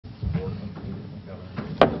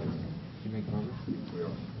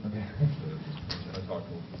Okay.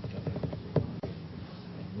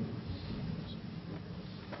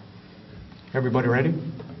 Everybody ready?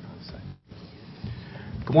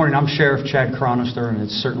 Good morning. I'm Sheriff Chad Chronister, and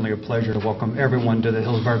it's certainly a pleasure to welcome everyone to the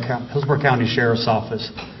Hillsborough County Sheriff's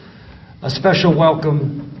Office. A special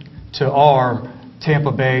welcome to our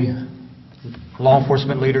Tampa Bay law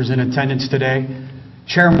enforcement leaders in attendance today.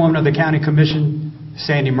 Chairwoman of the County Commission,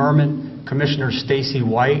 Sandy Merman, Commissioner Stacy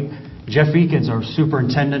White, Jeff Eakins, our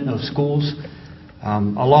Superintendent of Schools,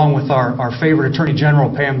 along with our favorite Attorney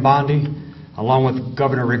General, Pam Bondi, along with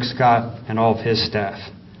Governor Rick Scott and all of his staff.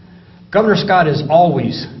 Governor Scott has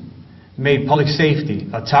always made public safety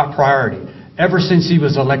a top priority ever since he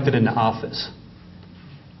was elected into office.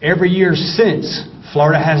 Every year since,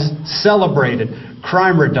 Florida has celebrated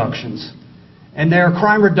crime reductions. And there are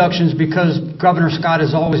crime reductions because Governor Scott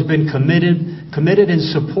has always been committed and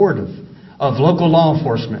supportive of local law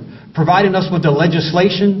enforcement, providing us with the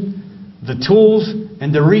legislation, the tools,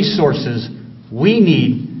 and the resources we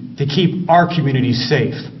need to keep our communities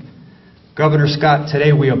safe. Governor Scott,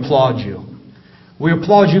 today we applaud you. We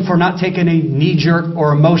applaud you for not taking a knee-jerk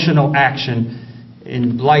or emotional action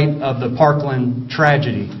in light of the Parkland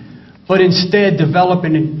tragedy, but instead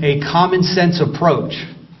developing a common sense approach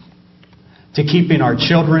to keeping our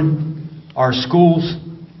children, our schools,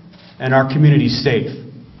 and our communities safe.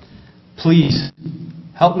 Please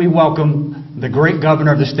help me welcome the great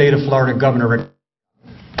governor of the state of Florida, Governor Rick.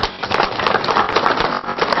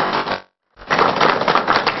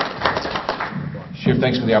 Sheriff,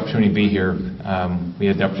 thanks for the opportunity to be here. We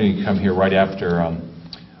had the opportunity to come here right after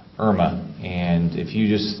Irma, and if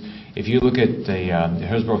you look at the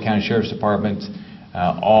Hillsborough County Sheriff's Department,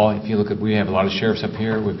 we have a lot of sheriffs up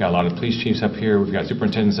here, we've got a lot of police chiefs up here, we've got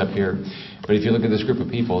superintendents up here, but if you look at this group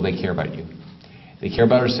of people, they care about you. They care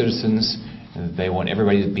about our citizens. They want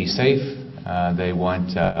everybody to be safe. They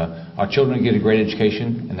want our children to get a great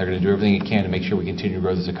education, and they're going to do everything they can to make sure we continue to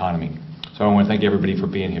grow this economy. So I want to thank everybody for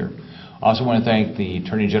being here. I also want to thank the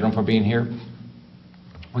Attorney General for being here.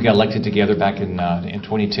 We got elected together back in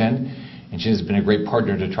 2010, and she has been a great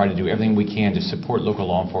partner to try to do everything we can to support local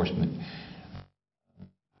law enforcement.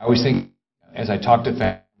 I always think, as I talk to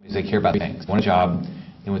families, they care about things. They want a job,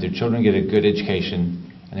 they want their children to get a good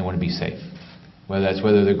education, and they want to be safe. Whether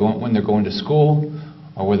when they're going to school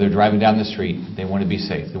or whether they're driving down the street, they want to be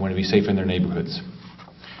safe. They want to be safe in their neighborhoods.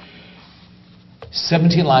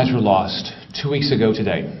 17 lives were lost 2 weeks ago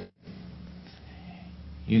today.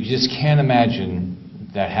 You just can't imagine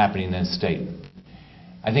that happening in this state.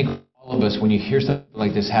 I think all of us, when you hear something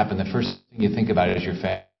like this happen, the first thing you think about is your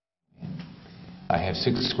family. I have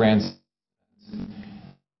 6 grandsons.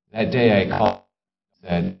 That day I called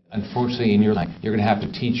and said, unfortunately in your life, you're going to have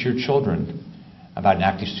to teach your children about an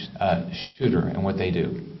active shooter and what they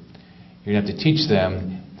do. You're going to have to teach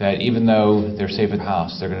them that even though they're safe at the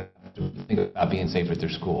house, they're going to have to think about being safe at their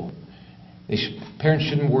school. Parents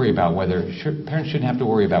shouldn't have to worry about whether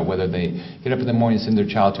they get up in the morning and send their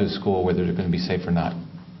child to a school, whether they're going to be safe or not.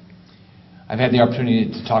 I've had the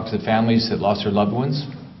opportunity to talk to the families that lost their loved ones,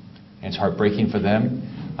 and it's heartbreaking for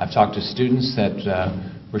them. I've talked to students that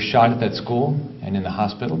were shot at that school and in the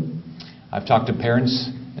hospital. I've talked to parents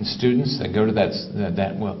and students that go to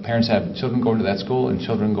parents have children going to that school and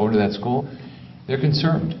children going to that school. They're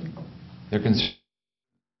concerned. They're concerned.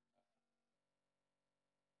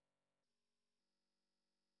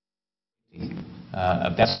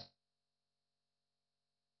 That's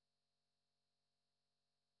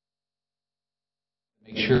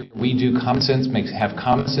make sure we do common sense, have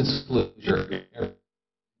common sense solutions.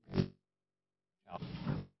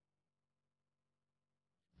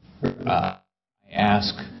 I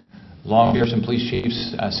ask law enforcement and police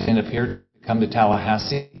chiefs stand up here to come to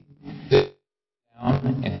Tallahassee, sit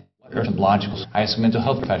down, and what are some logical. I ask mental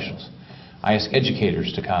health professionals. I ask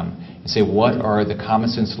educators to come and say, what are the common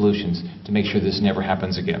sense solutions to make sure this never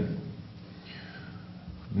happens again?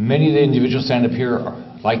 Many of the individuals stand up here,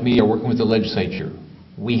 like me, are working with the legislature.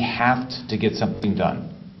 We have to get something done.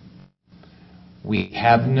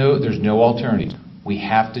 There's no alternative. We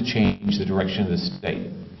have to change the direction of the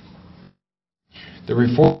state. The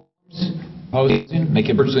reforms proposed make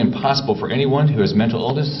it virtually impossible for anyone who has mental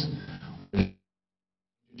illness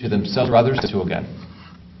to themselves or others to again.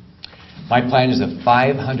 My plan is a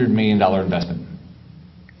 $500 million investment.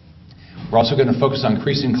 We're also going to focus on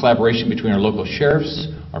increasing collaboration between our local sheriffs,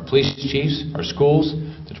 our police chiefs, our schools,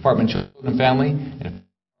 the Department of Children and Family, and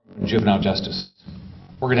Juvenile Justice.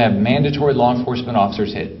 We're going to have mandatory law enforcement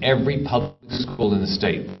officers at every public school in the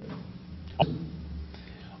state.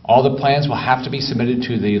 All the plans will have to be submitted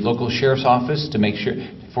to the local sheriff's office to make sure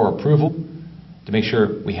for approval, to make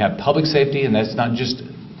sure we have public safety, and that's not just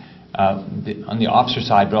on the officer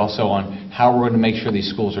side, but also on how we're going to make sure these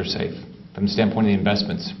schools are safe from the standpoint of the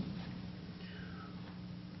investments.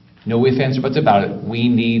 No ifs, ands, or buts about it. We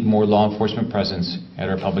need more law enforcement presence at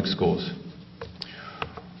our public schools.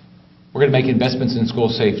 We're going to make investments in school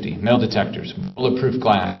safety, metal detectors, bulletproof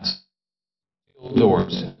glass,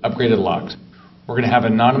 doors, upgraded locks. We're going to have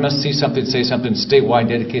anonymous see something, say something statewide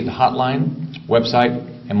dedicated hotline, website,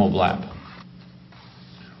 and mobile app.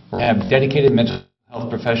 We're going to have dedicated mental health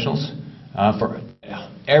professionals for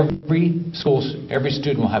every schools. Every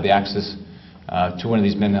student will have the access to one of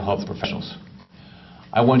these mental health professionals.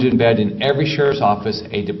 I want to embed in every sheriff's office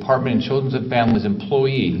a Department of Children and Families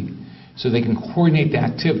employee so they can coordinate the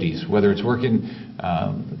activities, whether it's working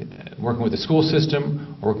with the school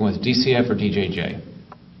system or working with DCF or DJJ.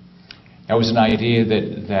 That was an idea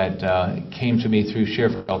that came to me through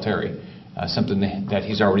Sheriff Alteri, something that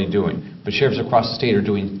he's already doing. But sheriffs across the state are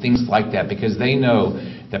doing things like that because they know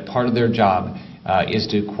that part of their job is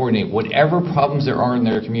to coordinate whatever problems there are in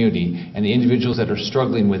their community and the individuals that are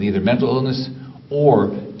struggling with either mental illness or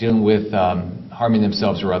dealing with harming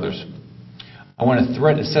themselves or others. I want a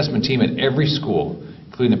threat assessment team at every school,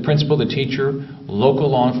 including the principal, the teacher, local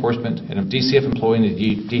law enforcement, and a DCF employee and a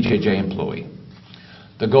DJJ employee.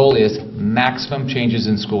 The goal is maximum changes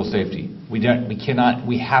in school safety. We've got to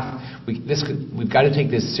take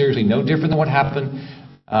this seriously. No different than what happened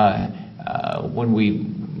when we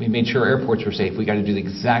made sure airports were safe. We've got to do the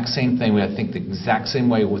exact same thing. We have to think the exact same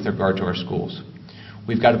way with regard to our schools.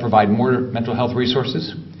 We've got to provide more mental health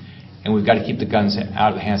resources, and we've got to keep the guns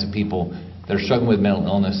out of the hands of people that are struggling with mental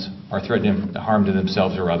illness or threatening harm to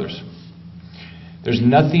themselves or others. There's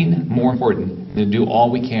nothing more important than to do all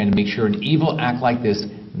we can to make sure an evil act like this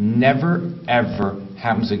never, ever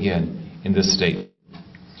happens again in this state.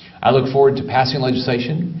 I look forward to passing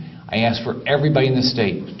legislation. I ask for everybody in the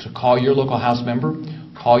state to call your local House member,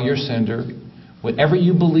 call your senator, whatever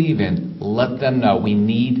you believe in, let them know we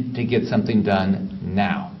need to get something done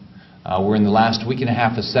now. We're in the last week and a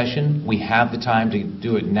half of session. We have the time to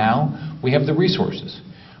do it now. We have the resources.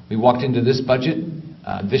 We walked into this budget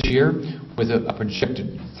this year with a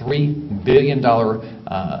projected $3 billion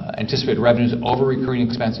anticipated revenues over recurring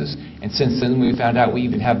expenses. And since then, we found out we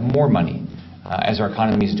even have more money as our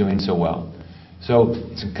economy is doing so well. So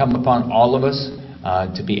it's incumbent upon all of us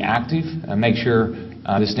to be active and make sure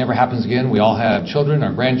this never happens again. We all have children,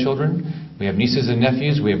 our grandchildren. We have nieces and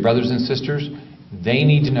nephews. We have brothers and sisters. They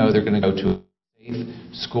need to know they're going to go to a safe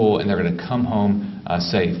school and they're going to come home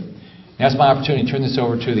safe. Now it's my opportunity to turn this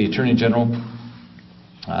over to the Attorney General.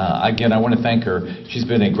 Again, I want to thank her. She's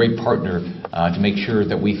been a great partner to make sure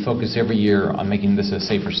that we focus every year on making this a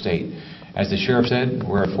safer state. As the Sheriff said,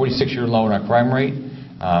 we're at 46-year low in our crime rate,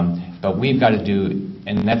 but we've got to do,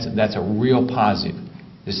 and that's a real positive.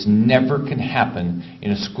 This never can happen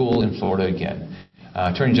in a school in Florida again.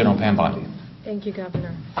 Attorney General Pam Bondi. Thank you,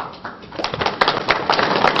 Governor.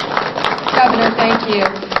 Governor, thank you.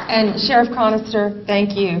 And Sheriff Chronister,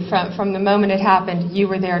 thank you. From the moment it happened, you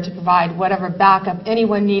were there to provide whatever backup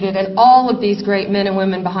anyone needed. And all of these great men and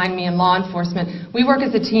women behind me in law enforcement, we work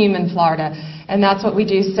as a team in Florida, and that's what we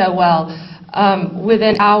do so well.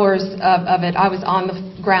 Within hours of it, I was on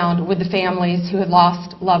the ground with the families who had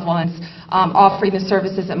lost loved ones, offering the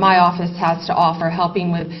services that my office has to offer,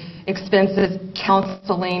 helping with expenses,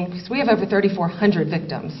 counseling, because we have over 3,400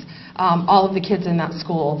 victims, all of the kids in that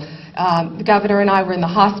school. The governor and I were in the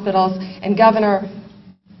hospitals, and Governor,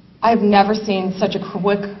 I've never seen such a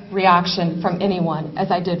quick reaction from anyone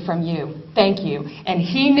as I did from you. Thank you. And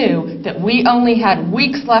he knew that we only had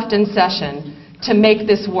weeks left in session to make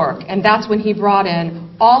this work, and that's when he brought in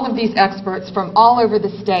all of these experts from all over the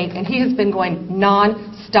state, and he has been going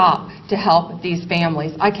non-stop to help these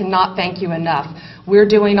families. I cannot thank you enough. We're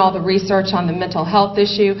doing all the research on the mental health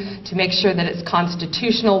issue to make sure that it's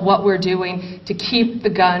constitutional what we're doing to keep the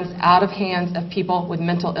guns out of hands of people with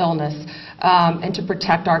mental illness and to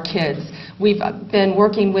protect our kids. We've been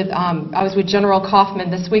working with, I was with General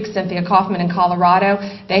Kaufman this week, Cynthia Kaufman in Colorado.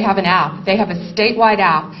 They have an app. They have a statewide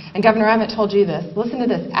app. And Governor, I haven't told you this. Listen to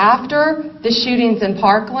this. After the shootings in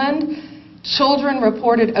Parkland, children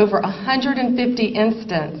reported over 150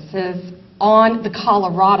 instances on the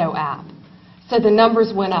Colorado app. So the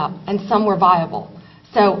numbers went up, and some were viable.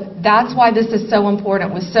 So that's why this is so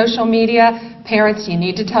important. With social media, parents, you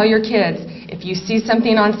need to tell your kids, if you see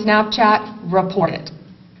something on Snapchat, report it.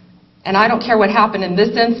 And I don't care what happened in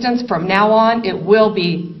this instance, from now on, it will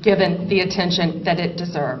be given the attention that it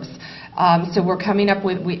deserves. So we're coming up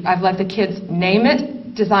with, I've let the kids name it,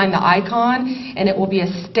 design the icon, and it will be a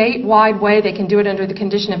statewide way. They can do it under the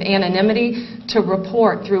condition of anonymity to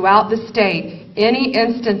report throughout the state any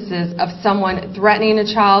instances of someone threatening a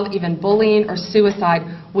child, even bullying or suicide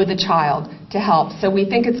with a child to help. So we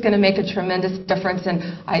think it's going to make a tremendous difference, and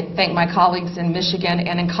I thank my colleagues in Michigan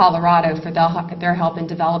and in Colorado for their help in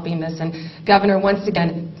developing this. And Governor, once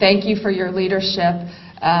again, thank you for your leadership.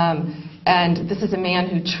 And this is a man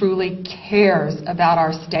who truly cares about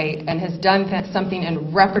our state and has done something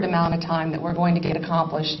in record amount of time that we're going to get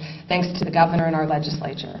accomplished thanks to the governor and our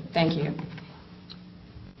legislature. Thank you.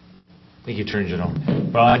 Thank you, Attorney General.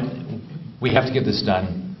 Well, we have to get this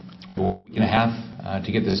done. We're a week and a half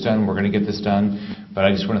to get this done. We're going to get this done. But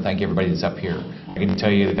I just want to thank everybody that's up here. I can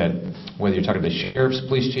tell you that whether you're talking to the sheriffs,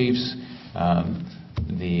 police chiefs,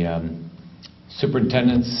 the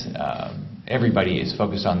superintendents, everybody is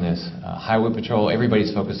focused on this. Highway Patrol,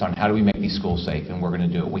 everybody's focused on how do we make these schools safe, and we're going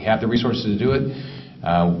to do it. We have the resources to do it.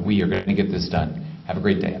 We are going to get this done. Have a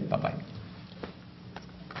great day. Bye-bye.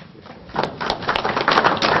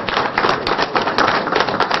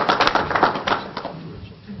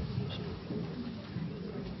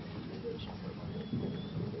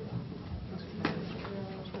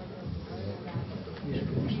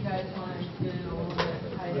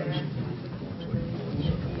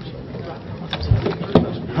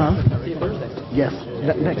 Huh? Yes,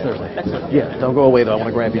 next Thursday. Yeah, don't go away though. I want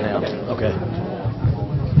to grab you now. Okay.